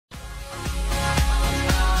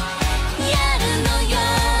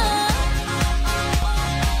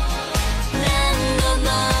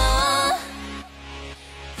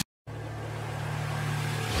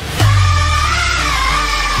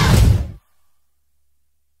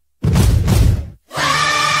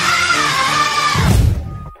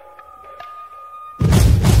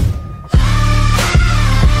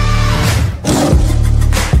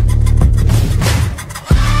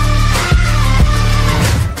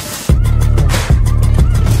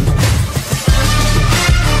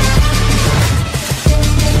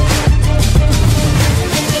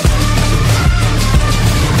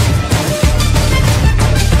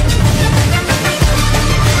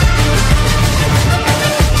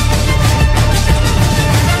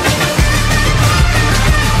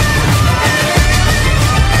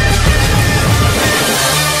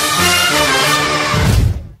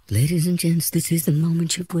gents, this is the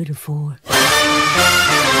moment you've waited for.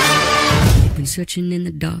 You've been searching in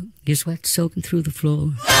the dark, your sweat soaking through the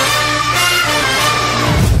floor.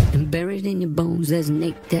 And buried in your bones, there's an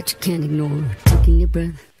ache that you can't ignore. Taking your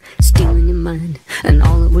breath, stealing your mind, and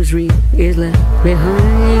all that was real is left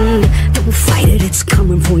behind. Don't fight it, it's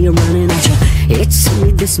coming for you, running at you. It's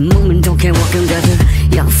only this moment, don't care what comes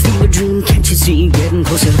after. Y'all feel a dream, can't you see you getting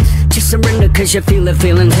closer? Just surrender, cause you feel the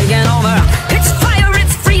feeling taking over. It's fire,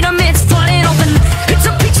 it's freedom, it's flooding open. It's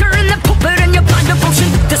a picture in the pulpit and your blind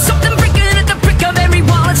devotion. There's something breaking at the brick of every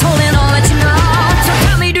wall, it's holding all that you know. So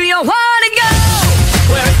tell me, do you wanna go?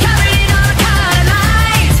 Where it's covered in all kind of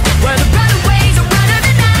lights, where the runaways are running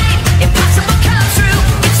the night. Impossible comes true,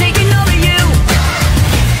 it's taking over you.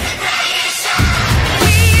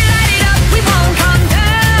 We light it up, we won't come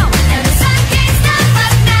down, and the sun can't stop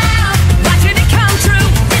us now. Watching it come true,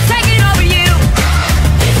 it's taking over you.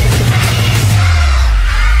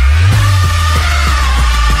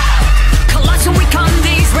 Colossal we come,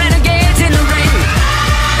 these renegades in the ring.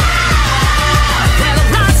 Where the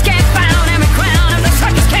lost get found and we crown and the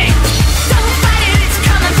circus king. Don't fight it, it's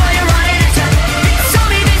coming for you, running at you. It's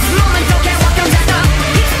only this moment, don't care what comes after.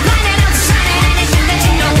 It's blinding out, shining, anything that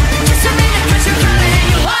you know. Just a minute, cause you're coming and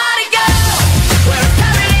you wanna go. Where it's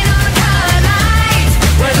covered in all colored lights,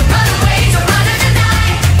 where the runaways are running the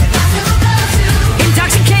night. Impossible goes to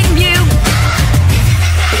intoxicating you.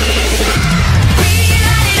 We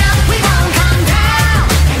light it up, we won't come down,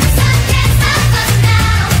 and the sun can't stop us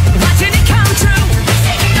now. Watching it come true, it's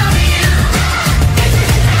taking over you.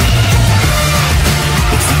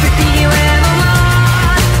 It's everything you ever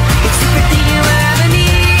want, it's everything you ever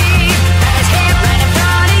need, and it's here right in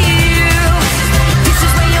front of you. This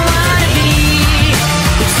is where you wanna be.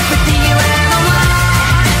 It's everything you ever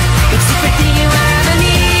want, it's everything you ever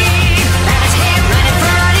need, and it's here right in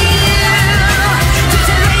front of you. This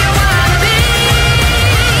is where you wanna be.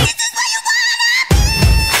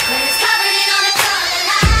 When it's covered in all the colored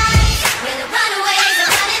lights, where the runaways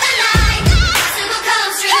are running the night. Impossible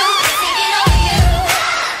comes true, it's taking over you.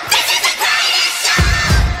 This is the greatest show.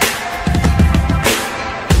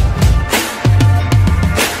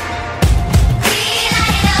 We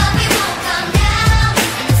light it up, we won't come down,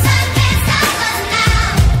 and the sun can't stop us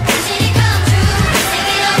now. Watching it come true, it's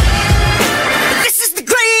taking over you. This is the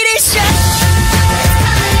greatest show.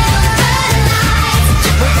 Covered in all the colored lights,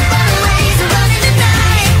 where the runaways are running the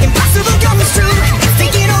night. Impossible comes true, it's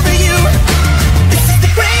taking over you. This is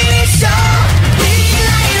the greatest show. We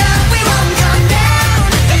light it up, we won't come down,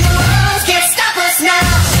 and the walls can't stop us now.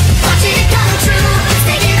 Watching it come true, it's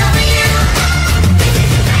taking over you.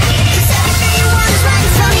 'Cause everything you want is right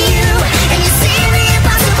in front of you, and you see the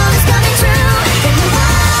impossible is coming true, and the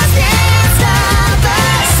walls can't stop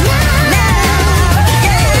us now.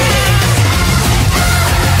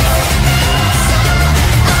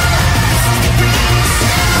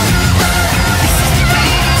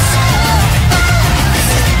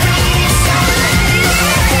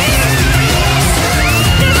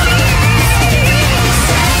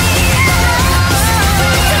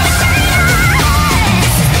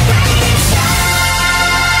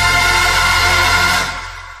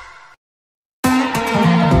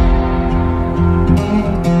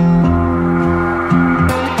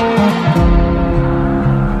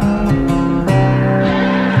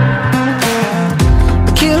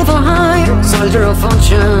 Kill for hire, soldier of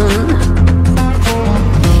fortune.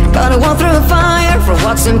 Gotta walk through the fire for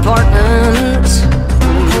what's important.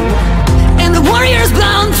 And the warrior's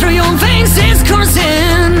blood through your veins is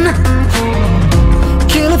coursing.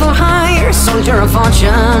 Kill for hire, soldier of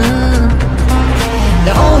fortune.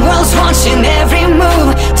 The whole world's watching every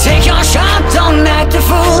move. Take your shot, don't act a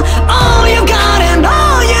fool. All you got and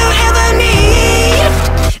all you ever need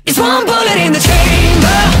is one bullet in the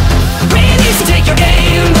chamber. Rain needs to take your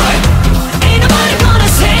game, but ain't nobody gonna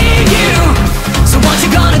save you. So what you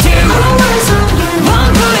gonna do?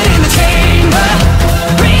 One bullet in the chamber.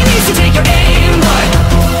 Rain needs to take your game, but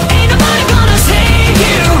ain't nobody gonna save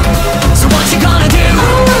you. So what you gonna do?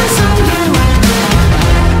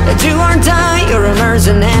 Do or die, you're a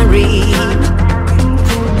mercenary.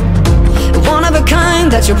 One of a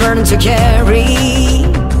kind that you're burdened to carry.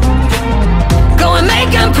 Go and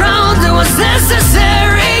make them proud, do what's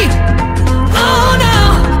necessary. Oh no,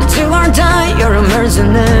 do or die, you're a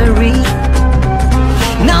mercenary.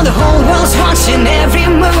 Now the whole world's watching every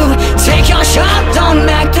move. Take your shot, don't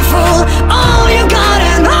act a fool. All you got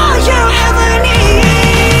and all you ever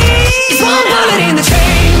need is one bullet in the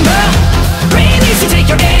chamber. Rain needs to take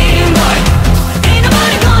your game, but ain't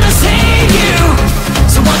nobody gonna save you.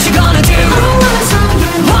 So what you gonna do?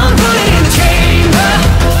 One bullet in the chamber.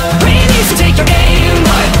 Rain needs to take your game,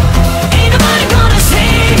 but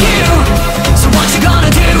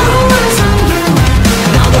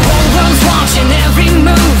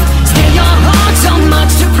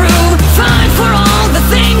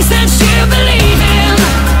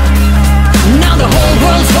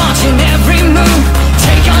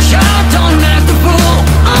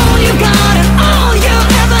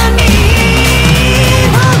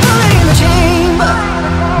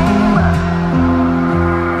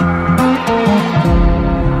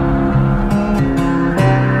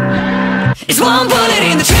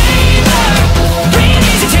bullet in the chamber. Breathe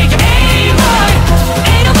easy, take your aim high.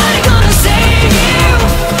 Ain't nobody gonna save you.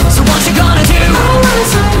 So what you gonna do?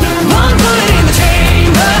 One bullet in the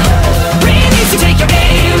chamber. Breathe easy, take your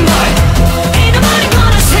aim high. Ain't nobody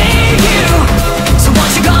gonna save you. So what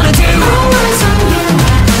you gonna do?